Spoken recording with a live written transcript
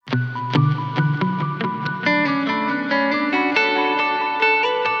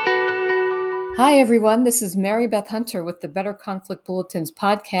Hi, everyone. This is Mary Beth Hunter with the Better Conflict Bulletins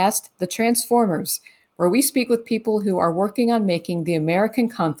podcast, The Transformers, where we speak with people who are working on making the American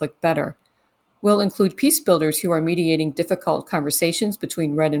conflict better. We'll include peace builders who are mediating difficult conversations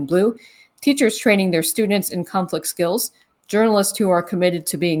between red and blue, teachers training their students in conflict skills, journalists who are committed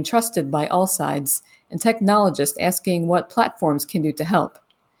to being trusted by all sides, and technologists asking what platforms can do to help.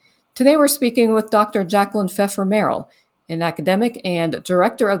 Today, we're speaking with Dr. Jacqueline Pfeffer Merrill, an academic and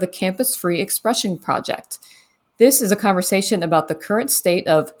director of the Campus Free Expression Project. This is a conversation about the current state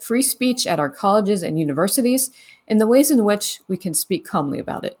of free speech at our colleges and universities and the ways in which we can speak calmly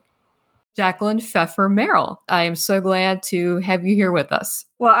about it. Jacqueline Pfeffer Merrill, I am so glad to have you here with us.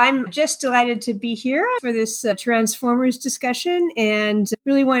 Well, I'm just delighted to be here for this Transformers discussion and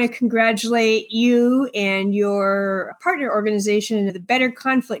really want to congratulate you and your partner organization, the Better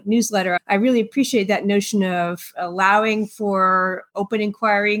Conflict newsletter. I really appreciate that notion of allowing for open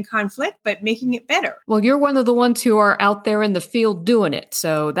inquiry and conflict, but making it better. Well, you're one of the ones who are out there in the field doing it,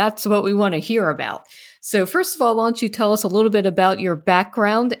 so that's what we want to hear about. So first of all, why don't you tell us a little bit about your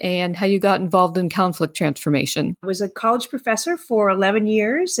background and how you got involved in conflict transformation? I was a college professor for 11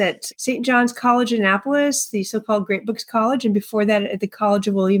 years at St. John's College in Annapolis, the so-called Great Books College, and before that at the College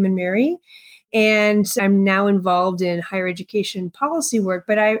of William and Mary. And I'm now involved in higher education policy work,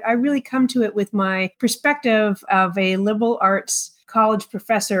 but I really come to it with my perspective of a liberal arts college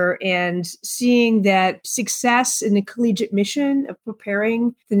professor and seeing that success in the collegiate mission of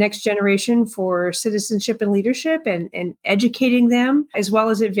preparing the next generation for citizenship and leadership and educating them, as well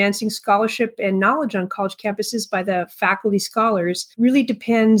as advancing scholarship and knowledge on college campuses by the faculty scholars, really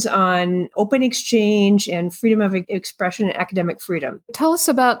depends on open exchange and freedom of expression and academic freedom. Tell us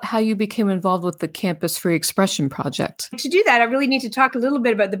about how you became involved with the Campus Free Expression Project. To do that, I really need to talk a little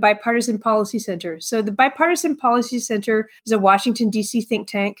bit about the Bipartisan Policy Center. So the Bipartisan Policy Center is a Washington, D.C. think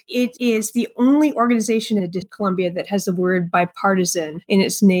tank. It is the only organization in Columbia that has the word bipartisan in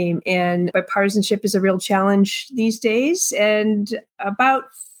its name. And bipartisanship is a real challenge these days. And about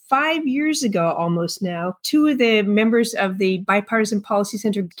 5 years ago, almost now, two of the members of the Bipartisan Policy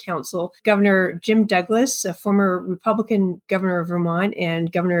Center Council, Governor Jim Douglas, a former Republican governor of Vermont,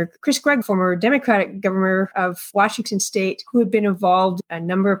 and Governor Chris Gregg, former Democratic governor of Washington State, who had been involved in a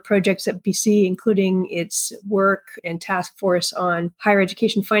number of projects at BC, including its work and task force on higher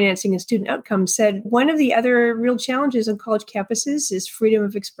education financing and student outcomes, said one of the other real challenges on college campuses is freedom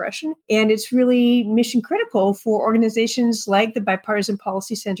of expression. And it's really mission critical for organizations like the Bipartisan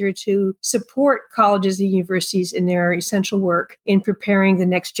Policy Center to support colleges and universities in their essential work in preparing the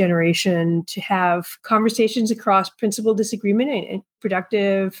next generation to have conversations across principled disagreement and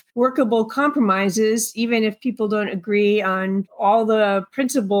productive, workable compromises, even if people don't agree on all the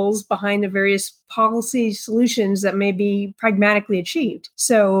principles behind the various policy solutions that may be pragmatically achieved.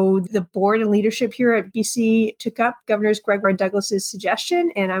 So the board and leadership here at BC took up Governor Gregg Douglas's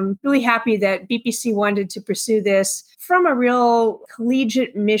suggestion, and I'm really happy that BPC wanted to pursue this from a real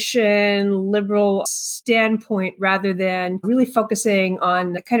collegiate mission, liberal standpoint, rather than really focusing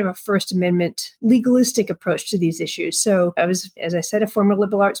on the kind of a First Amendment legalistic approach to these issues. So I was, as I said, a former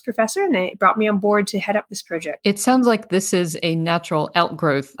liberal arts professor, and they brought me on board to head up this project. It sounds like this is a natural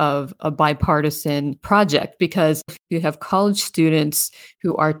outgrowth of a bipartisan project, because you have college students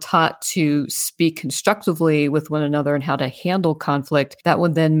who are taught to speak constructively with one another and how to handle conflict. That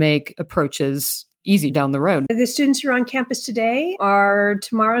would then make approaches easy down the road. The students who are on campus today are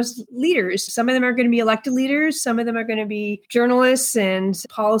tomorrow's leaders. Some of them are going to be elected leaders. Some of them are going to be journalists and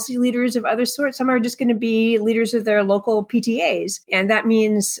policy leaders of other sorts. Some are just going to be leaders of their local PTAs. And that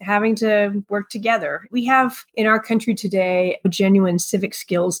means having to work together. We have in our country today a genuine civic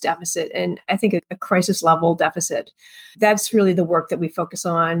skills deficit, and I think a crisis level deficit. That's really the work that we focus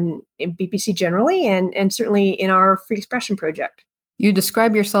on in BPC generally, and certainly in our Free Expression Project. You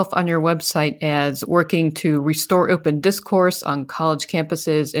describe yourself on your website as working to restore open discourse on college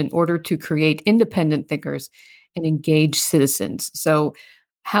campuses in order to create independent thinkers and engaged citizens. So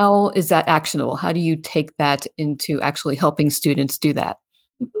how is that actionable? How do you take that into actually helping students do that?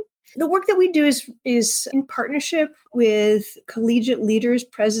 The work that we do is in partnership with collegiate leaders,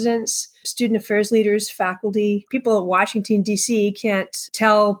 presidents, student affairs leaders, faculty. People at Washington, D.C. can't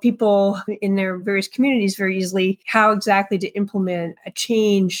tell people in their various communities very easily how exactly to implement a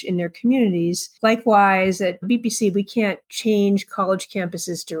change in their communities. Likewise, at BPC, we can't change college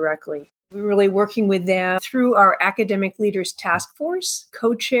campuses directly. We're really working with them through our Academic Leaders Task Force,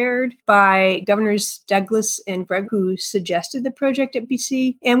 co-chaired by Governors Douglas and Gregg, who suggested the project at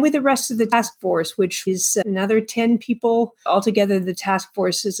BC, and with the rest of the task force, which is another 10 people. Altogether, the task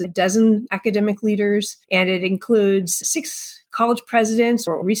force is a dozen academic leaders, and it includes 6 college presidents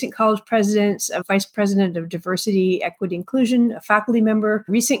or recent college presidents, a vice president of diversity, equity, inclusion, a faculty member,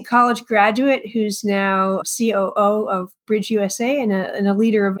 recent college graduate who's now COO of Bridge USA, and a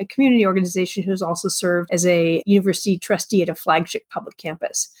leader of a community organization who's also served as a university trustee at a flagship public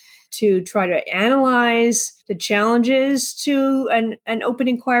campus, to try to analyze the challenges to an open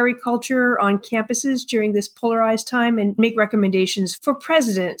inquiry culture on campuses during this polarized time and make recommendations for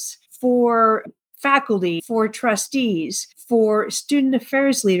presidents, for faculty, for trustees, for student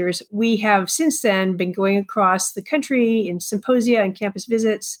affairs leaders. We have since then been going across the country in symposia and campus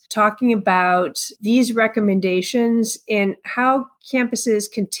visits, talking about these recommendations and how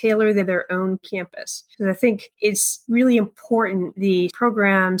campuses can tailor their own campus. So I think it's really important the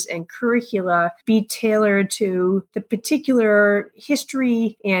programs and curricula be tailored to the particular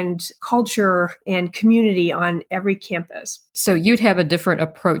history and culture and community on every campus. So you'd have a different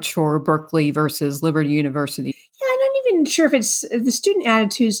approach for Berkeley versus Liberty University. Yeah, I'm not even sure if it's the student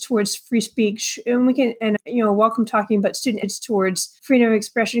attitudes towards free speech, and we can, welcome talking about student attitudes towards freedom of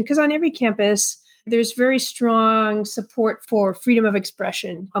expression, because on every campus, there's very strong support for freedom of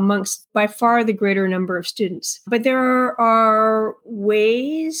expression amongst by far the greater number of students. But there are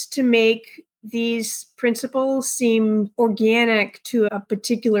ways to make these principles seem organic to a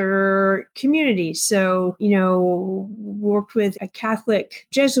particular community. So, worked with a Catholic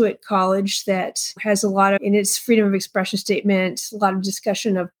Jesuit college that has a lot of, in its freedom of expression statement, a lot of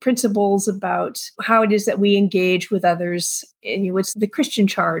discussion of principles about how it is that we engage with others. And what's the Christian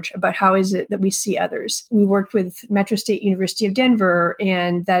charge about how is it that we see others? We worked with Metro State University of Denver,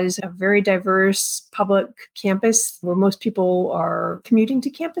 and that is a very diverse public campus where most people are commuting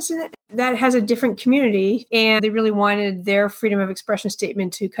to campus in it. That has a different community, and they really wanted their freedom of expression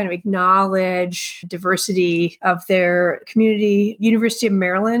statement to kind of acknowledge diversity of their community. University of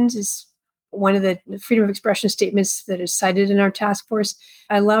Maryland is one of the freedom of expression statements that is cited in our task force.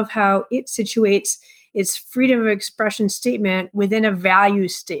 I love how it situates its freedom of expression statement within a value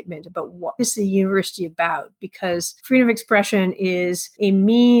statement about what is the university about, because freedom of expression is a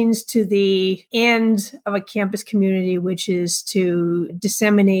means to the end of a campus community, which is to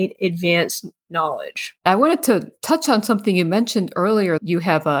disseminate advanced knowledge. I wanted to touch on something you mentioned earlier. You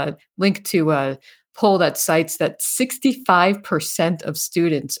have a link to a poll that cites that 65% of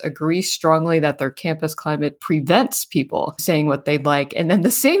students agree strongly that their campus climate prevents people saying what they'd like. And then the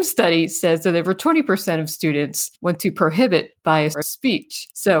same study says that over 20% of students want to prohibit biased speech.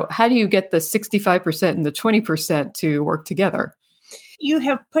 So how do you get the 65% and the 20% to work together? You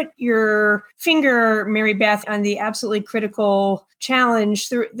have put your finger, Mary Beth, on the absolutely critical challenge,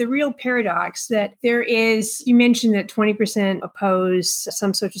 the real paradox that there is. You mentioned that 20% oppose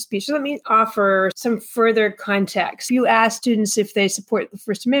some sort of speech. So let me offer some further context. You ask students if they support the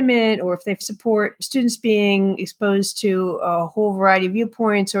First Amendment or if they support students being exposed to a whole variety of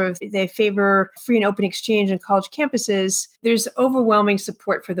viewpoints, or if they favor free and open exchange on college campuses. There's overwhelming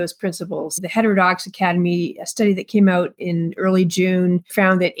support for those principles. The Heterodox Academy, a study that came out in early June,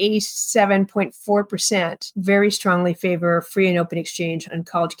 found that 87.4% very strongly favor free and open exchange on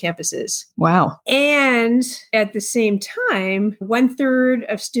college campuses. Wow. And at the same time, 1/3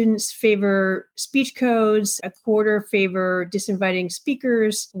 of students favor speech codes, 1/4 favor disinviting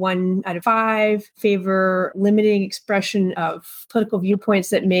speakers, 1 out of 5 favor limiting expression of political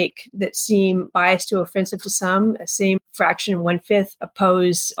viewpoints that seem biased or offensive to some. A same fraction, 1/5,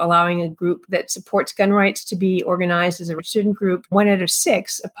 oppose allowing a group that supports gun rights to be organized as a student group. 1 out of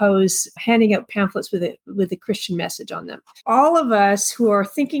 6 oppose handing out pamphlets with a Christian message on them. All of us who are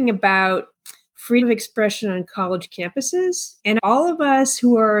thinking about freedom of expression on college campuses, and all of us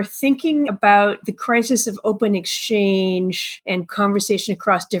who are thinking about the crisis of open exchange and conversation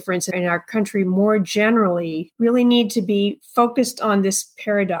across difference in our country more generally, really need to be focused on this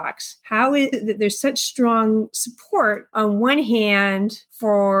paradox. How is it that there's such strong support on one hand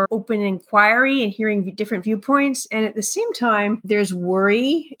for open inquiry and hearing different viewpoints, and at the same time, there's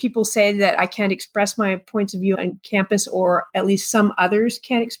worry. People say that I can't express my points of view on campus, or at least some others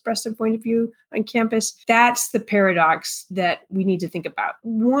can't express their point of view on campus. That's the paradox that we need to think about.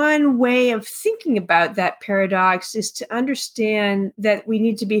 One way of thinking about that paradox is to understand that we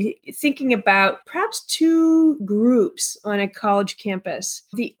need to be thinking about perhaps 2 groups on a college campus.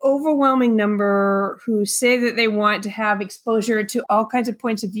 The overwhelming number who say that they want to have exposure to all kinds of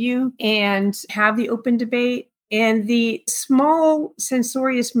points of view and have the open debate, and the small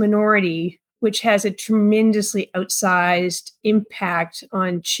censorious minority which has a tremendously outsized impact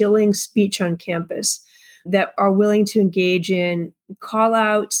on chilling speech on campus, that are willing to engage in call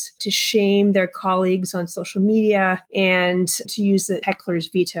outs, to shame their colleagues on social media, and to use the heckler's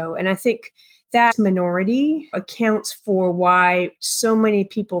veto. And I think that minority accounts for why so many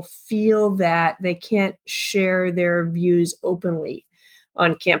people feel that they can't share their views openly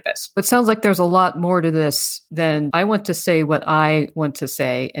on campus. It sounds like there's a lot more to this than I want to say what I want to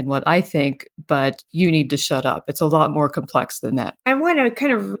say and what I think, but you need to shut up. It's a lot more complex than that. I want to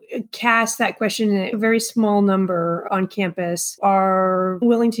kind of cast that question. A very small number on campus are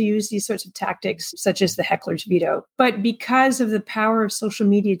willing to use these sorts of tactics, such as the heckler's veto. But because of the power of social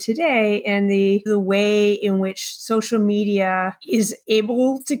media today and the way in which social media is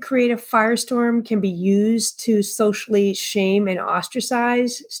able to create a firestorm, can be used to socially shame and ostracize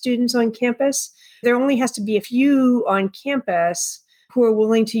students on campus, there only has to be a few on campus who are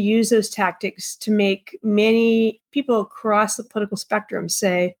willing to use those tactics to make many people across the political spectrum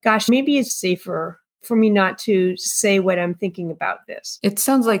say, gosh, maybe it's safer for me not to say what I'm thinking about this. It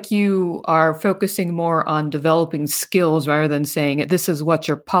sounds like you are focusing more on developing skills rather than saying this is what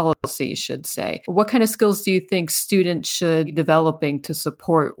your policy should say. What kind of skills do you think students should be developing to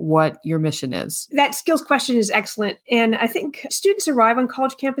support what your mission is? That skills question is excellent. And I think students arrive on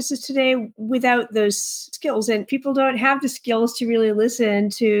college campuses today without those skills, and people don't have the skills to really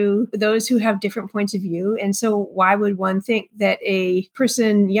listen to those who have different points of view. And so why would one think that a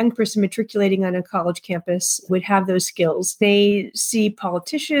young person matriculating on a college campus would have those skills? They see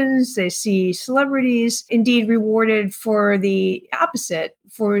politicians, they see celebrities, indeed rewarded for the opposite,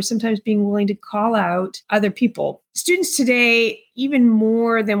 for sometimes being willing to call out other people. Students today, even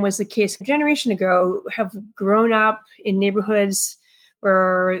more than was the case a generation ago, have grown up in neighborhoods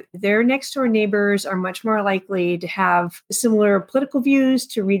where their next door neighbors are much more likely to have similar political views,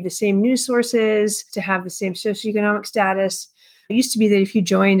 to read the same news sources, to have the same socioeconomic status. It used to be that if you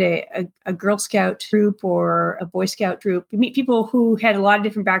joined a Girl Scout troop or a Boy Scout troop, you meet people who had a lot of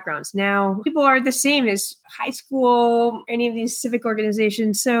different backgrounds. Now, people are the same as high school, any of these civic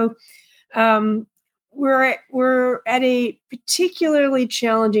organizations. So we're at a particularly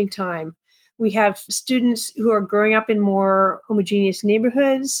challenging time. We have students who are growing up in more homogeneous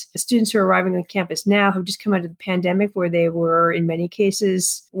neighborhoods. Students who are arriving on campus now have just come out of the pandemic, where they were, in many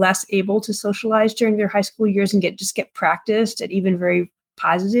cases, less able to socialize during their high school years and get practiced at even very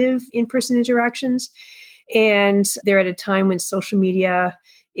positive in-person interactions. And they're at a time when social media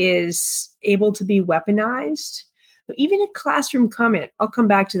is able to be weaponized. Even a classroom comment, I'll come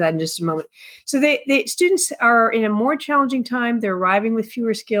back to that in just a moment. So the students are in a more challenging time. They're arriving with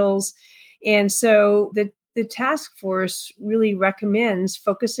fewer skills. And so the task force really recommends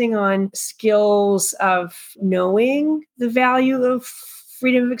focusing on skills of knowing the value of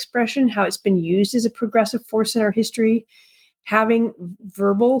freedom of expression, how it's been used as a progressive force in our history, having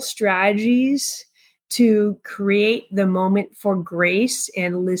verbal strategies to create the moment for grace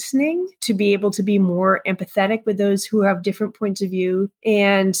and listening, to be able to be more empathetic with those who have different points of view,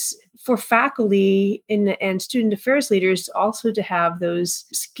 and for faculty and student affairs leaders also to have those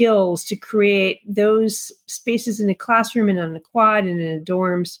skills to create those spaces in the classroom and on the quad and in the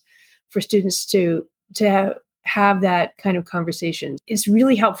dorms for students to have that kind of conversation. It's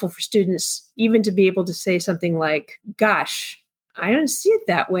really helpful for students even to be able to say something like, gosh, I don't see it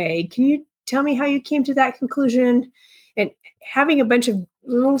that way. Can you tell me how you came to that conclusion? And having a bunch of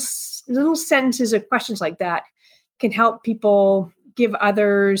little sentences or questions like that can help people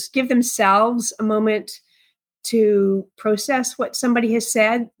give themselves a moment to process what somebody has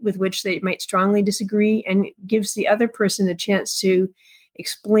said with which they might strongly disagree, and gives the other person a chance to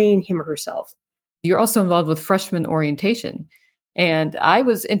explain him or herself. You're also involved with freshman orientation. And I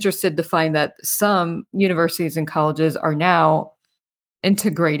was interested to find that some universities and colleges are now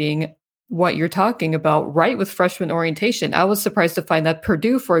integrating what you're talking about right with freshman orientation. I was surprised to find that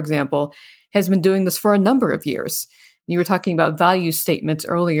Purdue, for example, has been doing this for a number of years. You were talking about value statements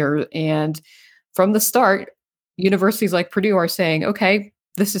earlier, and from the start, universities like Purdue are saying, okay,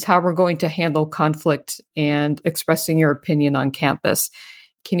 this is how we're going to handle conflict and expressing your opinion on campus.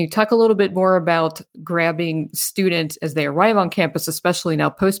 Can you talk a little bit more about grabbing students as they arrive on campus, especially now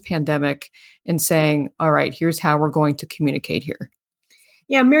post-pandemic, and saying, all right, here's how we're going to communicate here?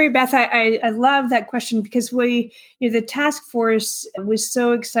 Yeah, Mary Beth, I love that question, because the task force was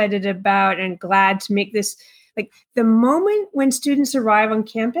so excited about and glad to make this, like, the moment when students arrive on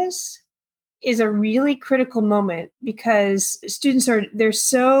campus is a really critical moment, because students they're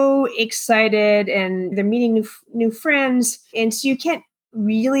so excited and they're meeting new friends. And so you can't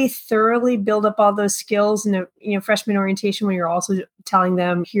really thoroughly build up all those skills in a freshman orientation when you're also telling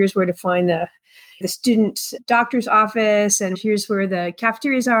them, here's where to find the student doctor's office, and here's where the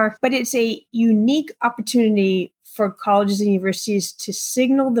cafeterias are. But it's a unique opportunity for colleges and universities to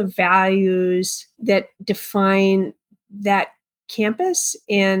signal the values that define that campus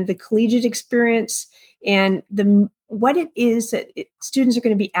and the collegiate experience and what it is that students are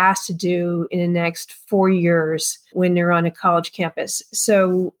going to be asked to do in the next 4 years when they're on a college campus.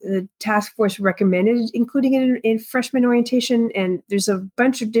 So the task force recommended including it in freshman orientation, and there's a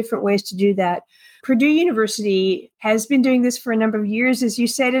bunch of different ways to do that. Purdue University has been doing this for a number of years, as you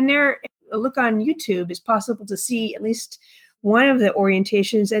said, and a look on YouTube, it's possible to see at least one of the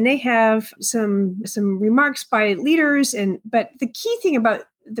orientations, and they have some remarks by leaders. But the key thing about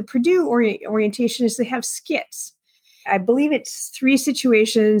the Purdue orientation is they have skits. I believe it's 3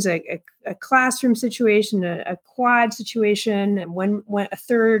 situations: a classroom situation, a quad situation, and a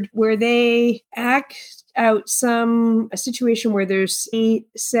third where they act out a situation where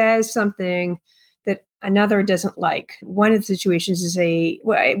says something that another doesn't like. One of the situations is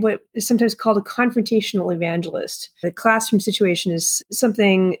what is sometimes called a confrontational evangelist. The classroom situation is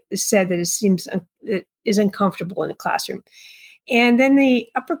something said that it is uncomfortable in the classroom. And then the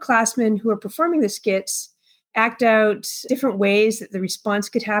upperclassmen who are performing the skits act out different ways that the response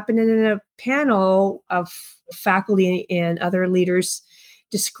could happen. And then a panel of faculty and other leaders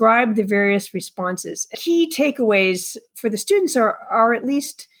describe the various responses. Key takeaways for the students are at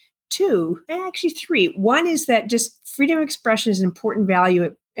least 2, actually 3. One is that just freedom of expression is an important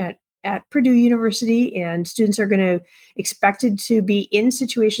value at Purdue University, and students are going to expected to be in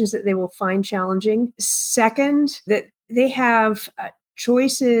situations that they will find challenging. Second, that they have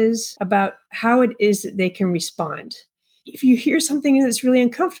choices about how it is that they can respond. If you hear something that's really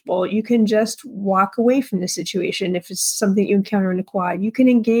uncomfortable, you can just walk away from the situation. If it's something you encounter in a quad, you can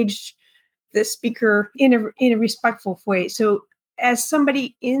engage the speaker in a respectful way. So as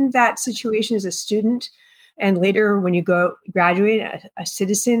somebody in that situation as a student, and later when you graduate, a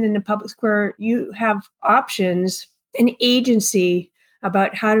citizen in the public square, you have options and agency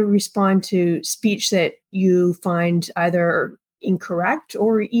about how to respond to speech that you find either incorrect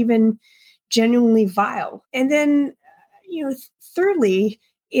or even genuinely vile. And then, thirdly,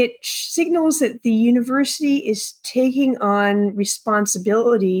 it signals that the university is taking on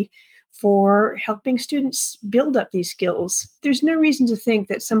responsibility for helping students build up these skills. There's no reason to think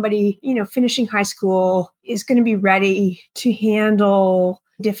that somebody, finishing high school is going to be ready to handle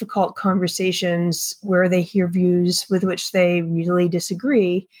difficult conversations where they hear views with which they really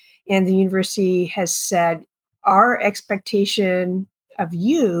disagree. And the university has said, our expectation of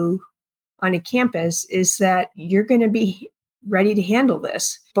you on a campus is that you're going to be ready to handle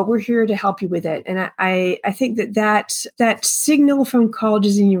this, but we're here to help you with it. And I think that signal from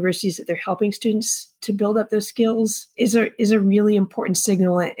colleges and universities that they're helping students to build up those skills is a really important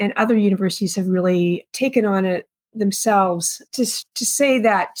signal. And other universities have really taken on it themselves to say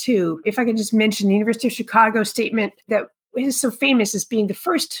that too. If I could just mention the University of Chicago statement that is so famous as being the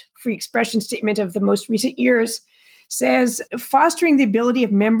first free expression statement of the most recent years, says fostering the ability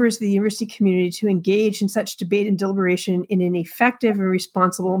of members of the university community to engage in such debate and deliberation in an effective and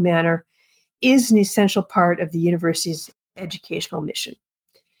responsible manner is an essential part of the university's educational mission.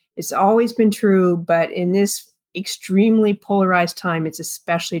 It's always been true, but in this extremely polarized time, it's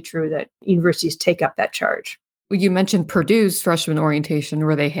especially true that universities take up that charge. You mentioned Purdue's freshman orientation,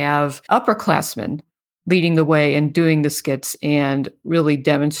 where they have upperclassmen leading the way and doing the skits and really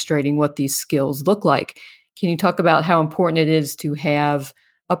demonstrating what these skills look like. Can you talk about how important it is to have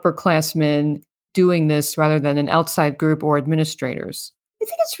upperclassmen doing this rather than an outside group or administrators? I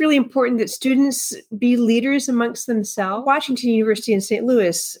think it's really important that students be leaders amongst themselves. Washington University in St.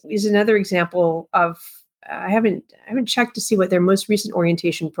 Louis is another example of, I haven't checked to see what their most recent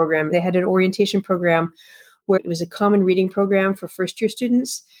orientation program. They had an orientation program where it was a common reading program for first-year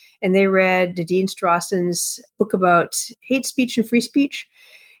students, and they read Nadine Strawson's book about hate speech and free speech.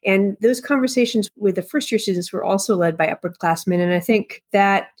 And those conversations with the first-year students were also led by upperclassmen. And I think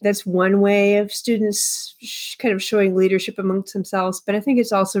that's one way of students kind of showing leadership amongst themselves. But I think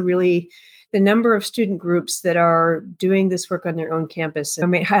it's also really the number of student groups that are doing this work on their own campus. I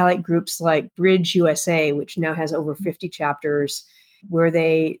might highlight groups like Bridge USA, which now has over 50 chapters, where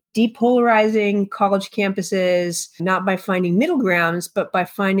they depolarizing college campuses, not by finding middle grounds, but by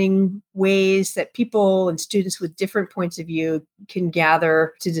finding ways that people and students with different points of view can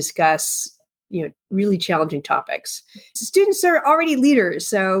gather to discuss, really challenging topics. Students are already leaders,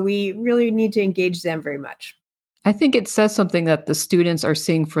 so we really need to engage them very much. I think it says something that the students are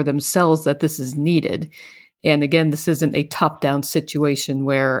seeing for themselves that this is needed. And again, this isn't a top-down situation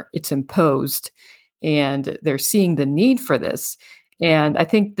where it's imposed, and they're seeing the need for this. And I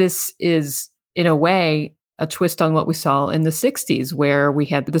think this is, in a way, a twist on what we saw in the 60s, where we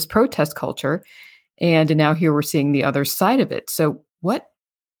had this protest culture And now here we're seeing the other side of it. So what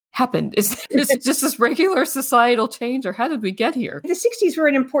happened? Is it just this regular societal change, or how did we get here? The 60s were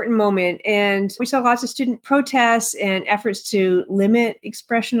an important moment, and we saw lots of student protests and efforts to limit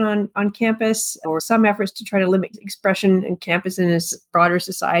expression on campus, or some efforts to try to limit expression on campus in a broader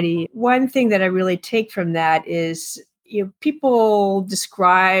society. One thing that I really take from that is, people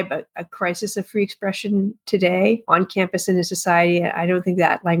describe a crisis of free expression today on campus in a society. I don't think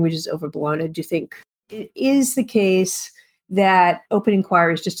that language is overblown. I do think it is the case that open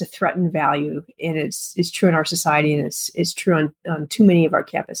inquiry is just a threatened value, and it's true in our society, and it's true on too many of our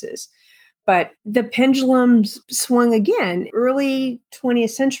campuses. But the pendulum swung again. Early 20th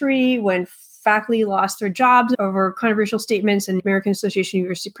century, when faculty lost their jobs over controversial statements, and American Association of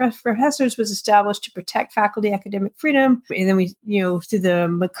University Professors was established to protect faculty academic freedom. And then we, through the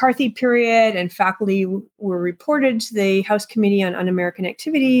McCarthy period, and faculty were reported to the House Committee on Un-American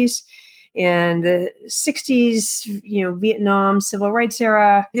Activities. And the 60s, Vietnam, civil rights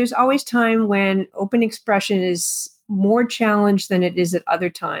era, there's always time when open expression is more challenged than it is at other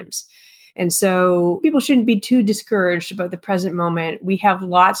times. And so people shouldn't be too discouraged about the present moment. We have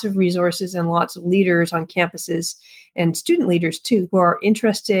lots of resources and lots of leaders on campuses, and student leaders too, who are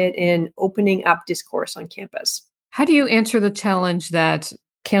interested in opening up discourse on campus. How do you answer the challenge that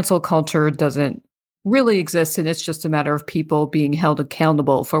cancel culture doesn't really exist, and it's just a matter of people being held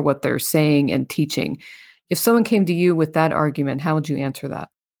accountable for what they're saying and teaching? If someone came to you with that argument, how would you answer that?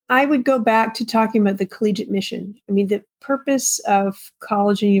 I would go back to talking about the collegiate mission. I mean, the purpose of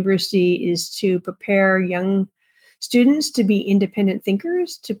college and university is to prepare young students to be independent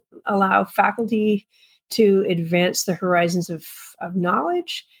thinkers, to allow faculty to advance the horizons of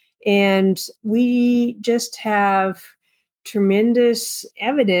knowledge. And we just have tremendous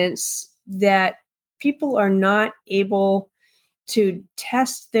evidence that people are not able to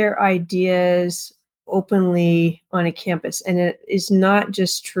test their ideas openly on a campus. And it is not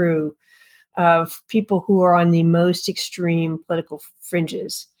just true of people who are on the most extreme political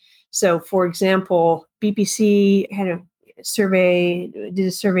fringes. So, for example, BBC did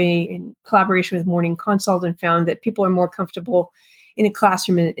a survey in collaboration with Morning Consult, and found that people are more comfortable in a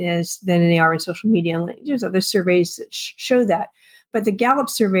classroom than they are in social media. And there's other surveys that show that. But the Gallup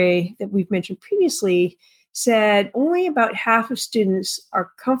survey that we've mentioned previously said only about half of students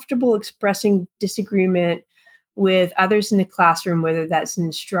are comfortable expressing disagreement with others in the classroom, whether that's an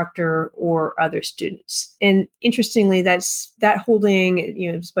instructor or other students. And interestingly, that holding,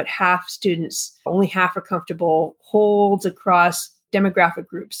 it's about half students, only half are comfortable, holds across demographic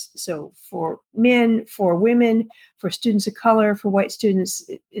groups. So for men, for women, for students of color, for white students,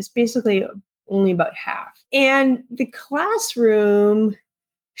 it's basically only about half. And the classroom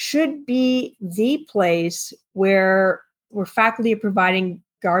should be the place where faculty are providing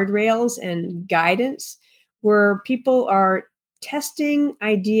guardrails and guidance, where people are testing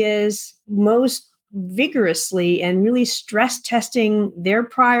ideas most vigorously and really stress testing their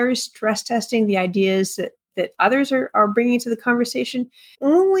priors, stress testing the ideas that others are bringing to the conversation.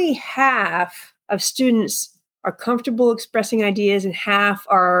 Only half of students are comfortable expressing ideas, and half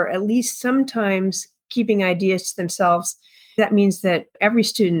are at least sometimes keeping ideas to themselves. That means that every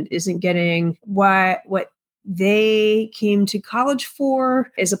student isn't getting what they came to college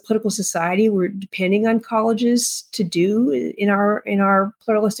for. As a political society, we're depending on colleges to do in our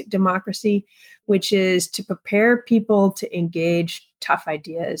pluralistic democracy, which is to prepare people to engage tough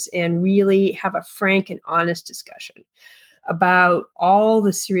ideas and really have a frank and honest discussion about all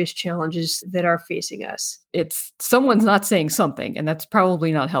the serious challenges that are facing us. It's someone's not saying something, and that's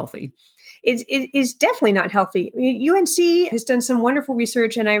probably not healthy. It is definitely not healthy. UNC has done some wonderful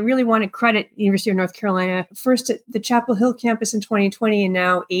research, and I really want to credit the University of North Carolina, first at the Chapel Hill campus in 2020, and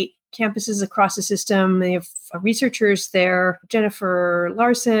now 8 campuses across the system. They have researchers there, Jennifer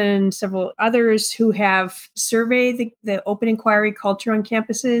Larson, several others, who have surveyed the open inquiry culture on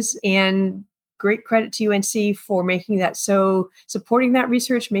campuses. And great credit to UNC for making that supporting that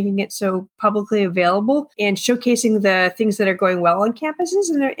research, making it so publicly available, and showcasing the things that are going well on campuses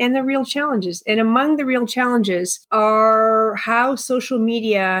and the real challenges. And among the real challenges are how social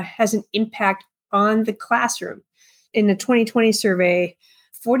media has an impact on the classroom. In the 2020 survey,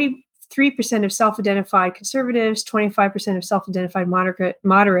 43% of self-identified conservatives, 25% of self-identified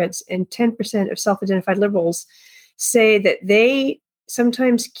moderates, and 10% of self-identified liberals say that they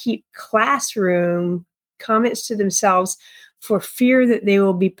sometimes keep classroom comments to themselves for fear that they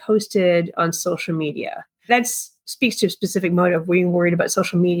will be posted on social media. That speaks to a specific motive, being worried about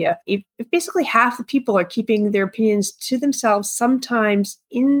social media. If basically half the people are keeping their opinions to themselves, sometimes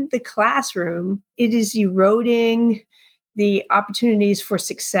in the classroom, it is eroding the opportunities for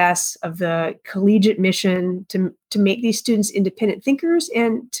success of the collegiate mission to make these students independent thinkers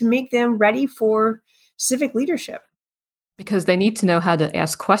and to make them ready for civic leadership. Because they need to know how to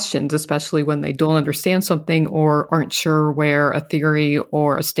ask questions, especially when they don't understand something or aren't sure where a theory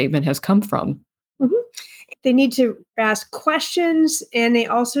or a statement has come from. Mm-hmm. They need to ask questions, and they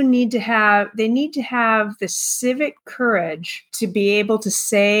also need to have the civic courage to be able to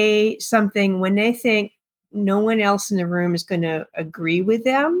say something when they think no one else in the room is going to agree with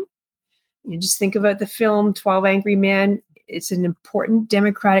them. You just think about the film 12 Angry Men. It's an important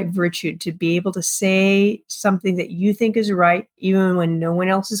democratic virtue to be able to say something that you think is right, even when no one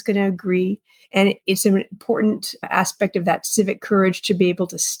else is going to agree. And it's an important aspect of that civic courage to be able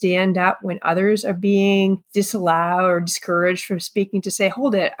to stand up when others are being disallowed or discouraged from speaking, to say,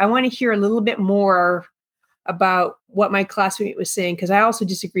 hold it, I want to hear a little bit more about what my classmate was saying, because I also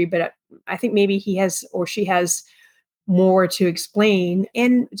disagree, but I think maybe he has or she has more to explain,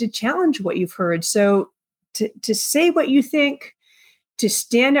 and to challenge what you've heard. So to say what you think, to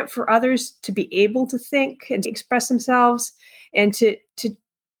stand up for others, to be able to think and to express themselves, and to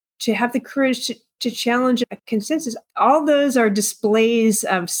have the courage to challenge a consensus. All those are displays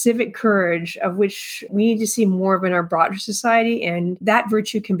of civic courage, of which we need to see more of in our broader society, and that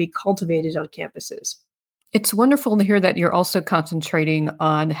virtue can be cultivated on campuses. It's wonderful to hear that you're also concentrating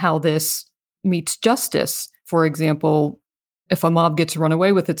on how this meets justice. For example, if a mob gets run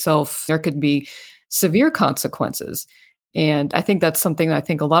away with itself, there could be severe consequences. And I think that's something that I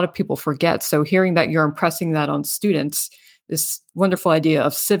think a lot of people forget. So hearing that you're impressing that on students, this wonderful idea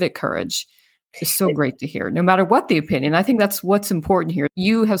of civic courage is so great to hear, no matter what the opinion. I think that's what's important here.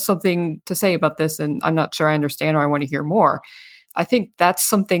 You have something to say about this, and I'm not sure I understand or I want to hear more. I think that's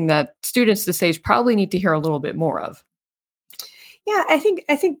something that students this age probably need to hear a little bit more of. Yeah, I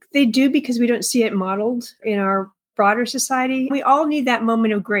think they do, because we don't see it modeled in our broader society. We all need that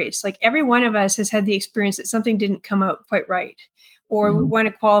moment of grace. Like, every one of us has had the experience that something didn't come out quite right, or we want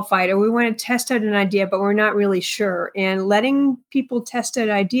to qualify it, or we want to test out an idea, but we're not really sure. And letting people test out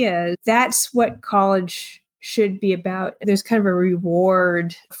ideas, that's what college should be about. There's kind of a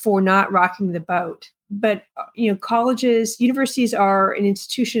reward for not rocking the boat. But, colleges, universities are an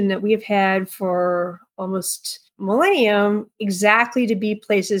institution that we have had for almost a millennium, exactly to be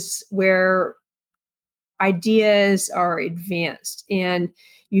places where ideas are advanced. And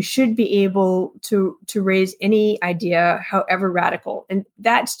you should be able to raise any idea, however radical. And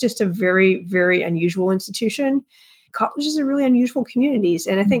that's just a very, very unusual institution. Colleges are really unusual communities.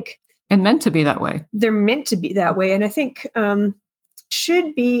 And I think... And meant to be that way. They're meant to be that way. And I think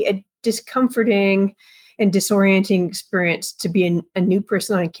should be a discomforting and disorienting experience to be a new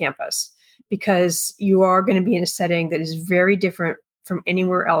person on campus, because you are going to be in a setting that is very different from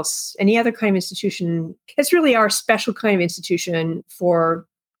anywhere else, any other kind of institution. It's really our special kind of institution for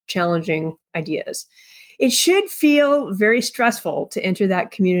challenging ideas. It should feel very stressful to enter that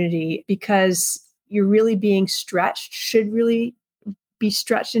community, because you're really being stretched, should really be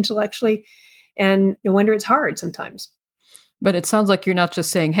stretched intellectually. And no wonder it's hard sometimes. But it sounds like you're not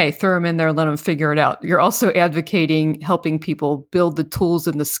just saying, hey, throw them in there, let them figure it out. You're also advocating helping people build the tools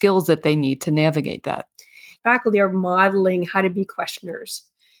and the skills that they need to navigate that. Faculty are modeling how to be questioners.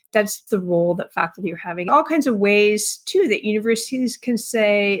 That's the role that faculty are having. All kinds of ways, too, that universities can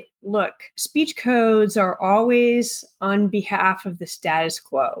say, look, speech codes are always on behalf of the status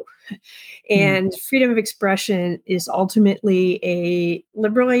quo. And freedom of expression is ultimately a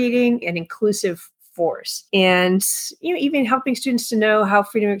liberating and inclusive force. And, even helping students to know how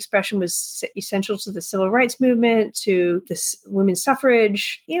freedom of expression was essential to the civil rights movement, to the women's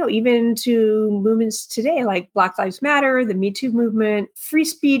suffrage, even to movements today like Black Lives Matter, the Me Too movement. Free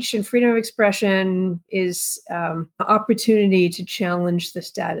speech and freedom of expression is an opportunity to challenge the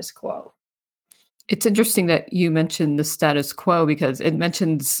status quo. It's interesting that you mentioned the status quo, because it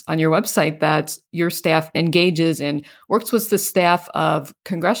mentions on your website that your staff engages and works with the staff of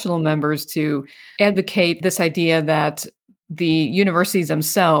congressional members to advocate this idea that the universities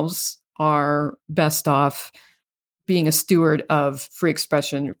themselves are best off being a steward of free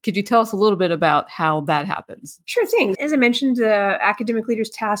expression. Could you tell us a little bit about how that happens? Sure thing. As I mentioned, the Academic Leaders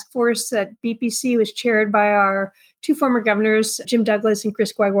Task Force at BPC was chaired by our two former governors, Jim Douglas and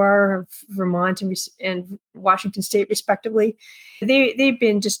Chris Gregoire of Vermont and Washington State, respectively. They've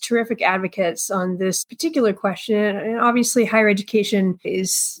been just terrific advocates on this particular question. And obviously, higher education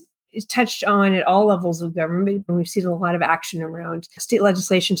is touched on at all levels of government. We've seen a lot of action around state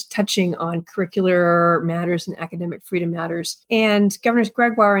legislations touching on curricular matters and academic freedom matters. And Governors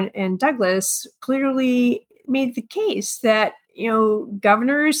Gregoire and Douglas clearly made the case that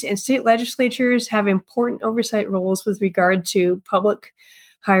governors and state legislatures have important oversight roles with regard to public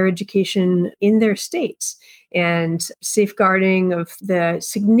higher education in their states and safeguarding of the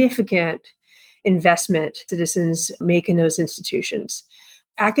significant investment citizens make in those institutions.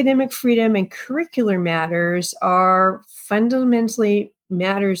 Academic freedom and curricular matters are fundamentally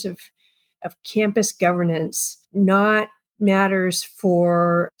matters of campus governance, not matters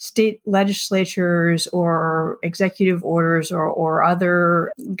for state legislatures or executive orders or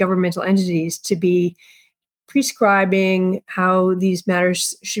other governmental entities to be prescribing how these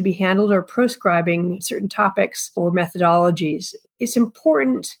matters should be handled or proscribing certain topics or methodologies. It's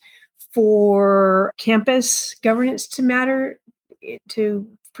important for campus governance to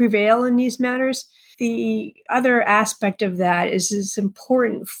prevail in these matters. The other aspect of that is it's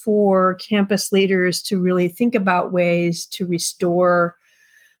important for campus leaders to really think about ways to restore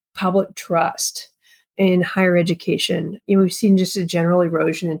public trust in higher education. We've seen just a general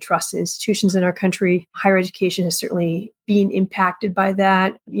erosion in trust in institutions in our country. Higher education has certainly been impacted by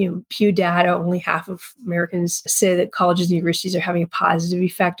that. Pew data, only half of Americans say that colleges and universities are having a positive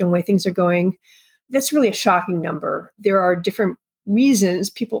effect on the way things are going. That's really a shocking number. There are different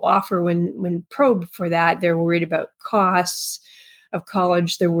reasons people offer when probed for that. They're worried about costs of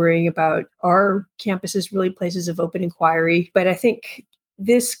college. They're worrying about, are campuses really places of open inquiry? But I think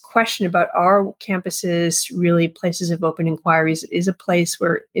this question about, are campuses really places of open inquiries, is a place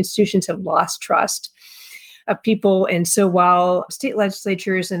where institutions have lost trust of people. And so while state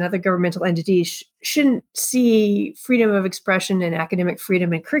legislatures and other governmental entities shouldn't see freedom of expression and academic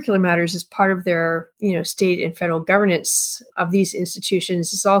freedom and curricular matters as part of their, state and federal governance of these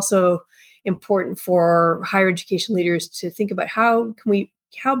institutions, it's also important for higher education leaders to think about how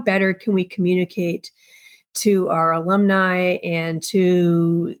better can we communicate to our alumni and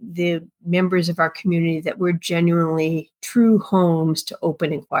to the members of our community that we're genuinely true homes to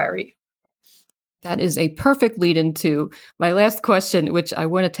open inquiry. That is a perfect lead into my last question, which I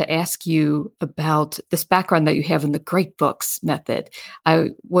wanted to ask you about this background that you have in the Great Books method. I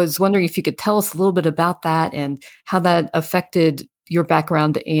was wondering if you could tell us a little bit about that and how that affected your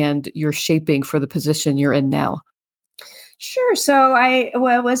background and your shaping for the position you're in now. Sure. So I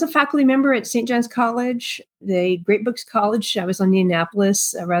was a faculty member at St. John's College, the Great Books College. I was on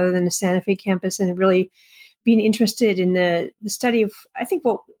Indianapolis rather than the Santa Fe campus, and really being interested in the study of, I think,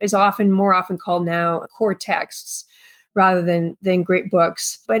 what is more often called now core texts rather than great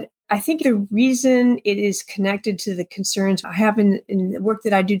books. But I think the reason it is connected to the concerns I have in the work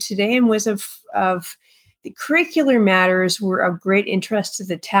that I do today and was of the curricular matters were of great interest to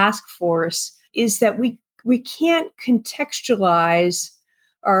the task force is that we can't contextualize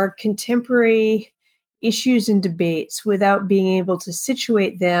our contemporary issues and debates without being able to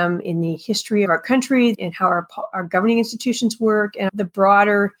situate them in the history of our country and how our governing institutions work and the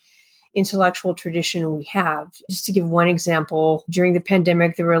broader intellectual tradition we have. Just to give one example, during the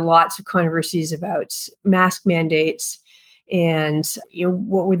pandemic, there were lots of controversies about mask mandates and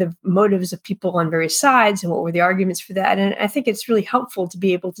what were the motives of people on various sides and what were the arguments for that. And I think it's really helpful to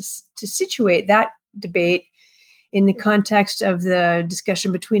be able to situate that debate in the context of the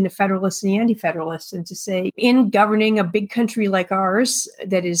discussion between the Federalists and the Anti-Federalists, and to say, in governing a big country like ours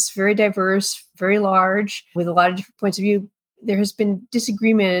that is very diverse, very large, with a lot of different points of view, there has been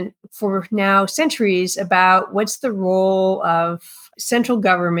disagreement for now centuries about what's the role of central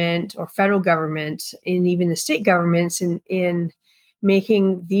government or federal government and even the state governments in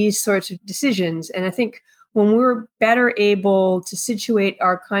making these sorts of decisions. And I think when we're better able to situate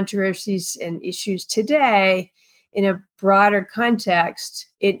our controversies and issues today in a broader context,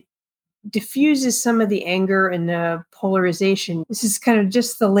 it diffuses some of the anger and the polarization. This is kind of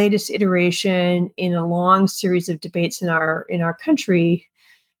just the latest iteration in a long series of debates in our country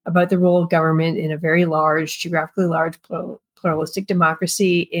about the role of government in a very large, geographically large, pluralistic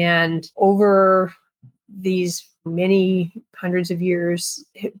democracy. And over these many hundreds of years,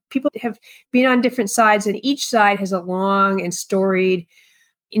 people have been on different sides, and each side has a long and storied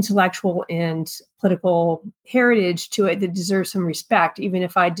intellectual and political heritage to it that deserves some respect, even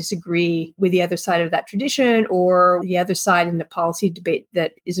if I disagree with the other side of that tradition or the other side in the policy debate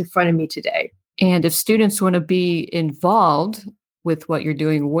that is in front of me today. And if students want to be involved with what you're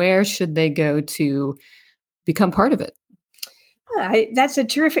doing, where should they go to become part of it? That's a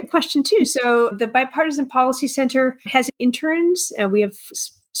terrific question, too. So the Bipartisan Policy Center has interns, and we have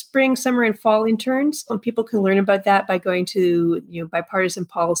spring, summer, and fall interns. And people can learn about that by going to Bipartisan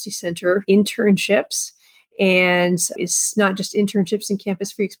Policy Center internships. And it's not just internships in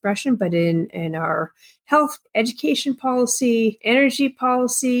campus free expression, but in our health, education policy, energy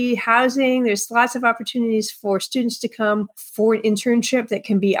policy, housing. There's lots of opportunities for students to come for an internship that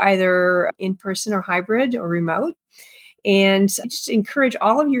can be either in person or hybrid or remote. And I just encourage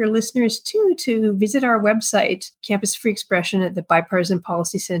all of your listeners to visit our website, Campus Free Expression at the Bipartisan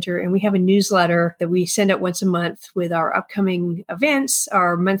Policy Center. And we have a newsletter that we send out once a month with our upcoming events,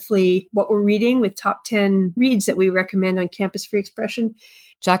 our monthly What We're Reading with top 10 reads that we recommend on Campus Free Expression.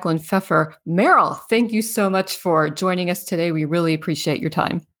 Jacqueline Pfeffer Merrill, thank you so much for joining us today. We really appreciate your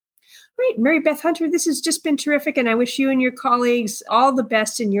time. Great. Mary Beth Hunter, this has just been terrific. And I wish you and your colleagues all the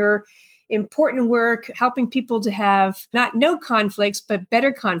best in your important work, helping people to have not no conflicts, but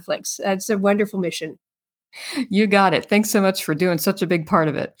better conflicts. That's a wonderful mission. You got it. Thanks so much for doing such a big part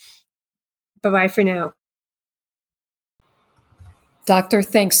of it. Bye-bye for now. Doctor,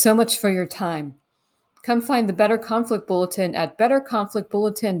 thanks so much for your time. Come find the Better Conflict Bulletin at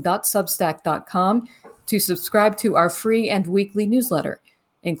betterconflictbulletin.substack.com to subscribe to our free and weekly newsletter,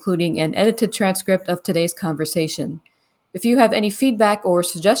 including an edited transcript of today's conversation. If you have any feedback or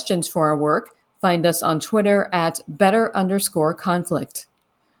suggestions for our work, find us on Twitter at better_conflict.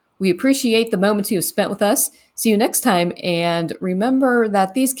 We appreciate the moments you have spent with us. See you next time, and remember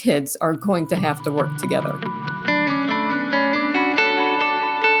that these kids are going to have to work together.